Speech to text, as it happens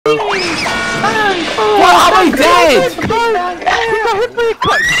I dead?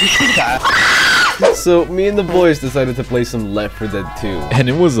 Did you see that? So me and the boys decided to play some Left 4 Dead 2, And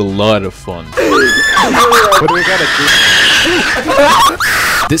it was a lot of fun. What do we gotta do?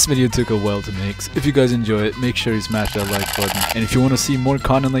 This video took a while to make. If you guys enjoy it, make sure you smash that like button. And if you want to see more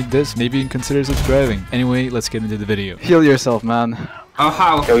content like this, maybe you can consider subscribing. Anyway, let's get into the video. Heal yourself, man. Oh,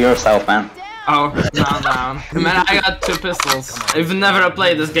 how? Kill yourself, man. Oh, no. Man, I got 2 pistols. I've never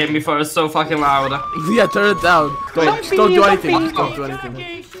played this game before, it's so fucking loud. Yeah, turn it down. Don't do anything. Don't do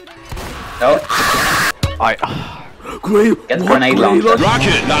anything. No. Get grenade launcher.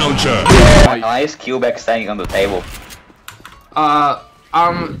 Rocket launcher. Nice. Q-back standing on the table.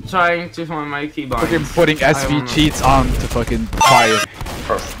 I'm trying to find my keyboard. Fucking putting SV cheats on to fucking fire.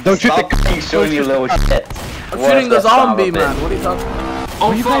 Don't shoot the shooting you little shit. I'm shooting the zombie, man. What are you talking about?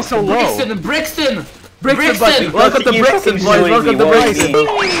 Oh, you guys so low? Brixton! Buddy. Welcome to Brixton, boys. Welcome to Brixton.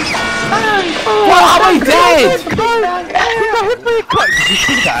 What? Am I dead? Did you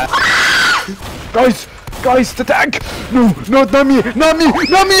see that? Guys, the tank! No, not me! Guys, I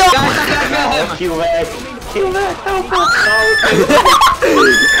gotta kill him! Q-back, help us!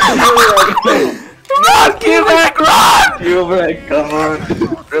 Run, Q-back, run! Q-back, come on.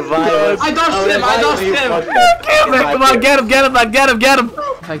 Revive us. I dodged him! Q-back, come on, get him, get him!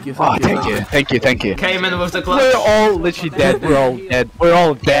 Thank you. Thank you. Came in with the clutch. We're all literally dead. We're all Yeah,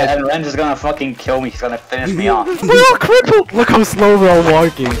 dead. and Ren's is gonna fucking kill me. He's gonna finish me off. We're all crippled. Look how slow we're all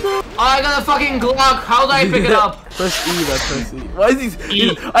walking. Oh, I got a fucking Glock. How do I pick it up? Press E, press E. Why is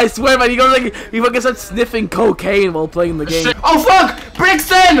he? I swear, man, he fucking starts sniffing cocaine while playing the game. Shit. Oh fuck!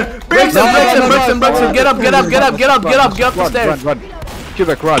 Brixton! Brixton, get up the stairs. Run.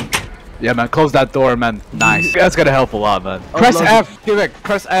 Cubic, run. Yeah, man, close that door, man. Nice. That's gonna help a lot, man. Press F, Cubic.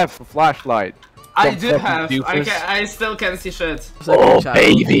 Press F for flashlight. I do have. I still can't see shit. Oh,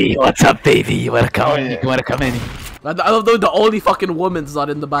 baby. What's up, baby? You wanna come in? You wanna come in? I love the only fucking woman's not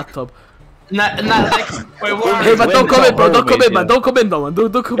in the bathtub. Not like. Wait, what? Hey, man, don't come in, bro. Don't come in, man. Don't come in, though, man.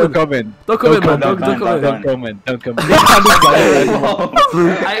 Don't come in. Don't come in, man. Don't come in.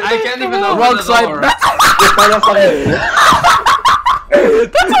 I can't even open Wrong the side. door. That's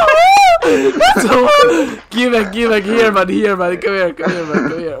a Give it, here, man. Come here, man.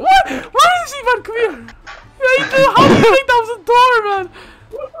 What is he, man? Come here. Yeah, how do you think that was a door, man?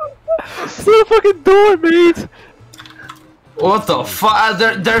 It's not a fucking door, mate. What the fuck?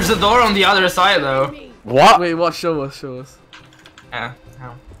 There's a door on the other side, though. What? Wait, what? Show us. Yeah.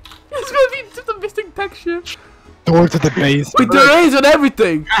 How? It's gonna be just a missing texture. Door to the base. Wait, there is and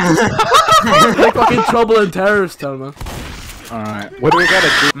everything. Like fucking Trouble in Terrorist Town, man. Alright, what do we gotta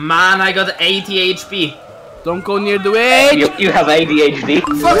do? Man, I got 80 HP. Don't go near the witch. You have ADHD.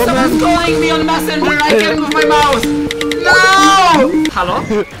 Fuck, someone's calling me on Messenger. I can't move my mouse. No! Hello?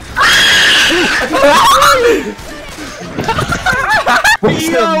 What's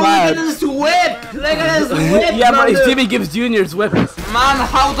Yo, that, look man? at this whip! Look at this whip! Yeah, man, brother. Jimmy gives Junior's whip. Man,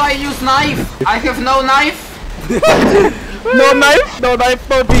 how do I use knife? I have no knife. No knife,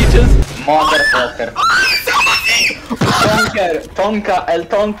 no peaches. Motherfucker. Tonka.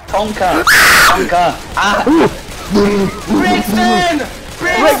 Brixton!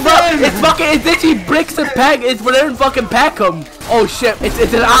 It's literally bricks and pack. It's where they're in fucking Packham. Oh shit!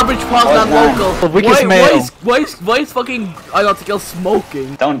 It's an average Poznan local. Why is fucking I don't think he'll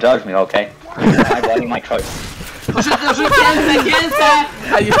smoking? Don't judge me, okay? My body, my choice. I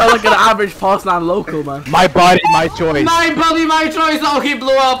You sound like an average Poznan local, man. My body, my choice. My body, my choice. Oh, he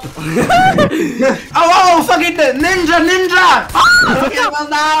blew up. oh, fucking ninja! Fucking well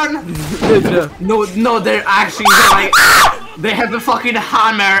down. No, they're actually like they have the fucking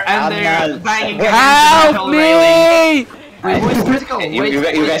hammer and they're banging against the metal railing. Wait, what's critical? You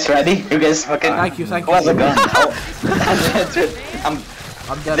guys ready? You guys fucking. Thank you. Who has a gun?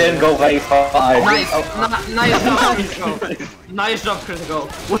 Didn't go very far. Nice job, critical. Nice job, critical.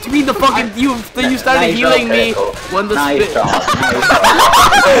 What do you mean the fucking you started healing me when the nice job.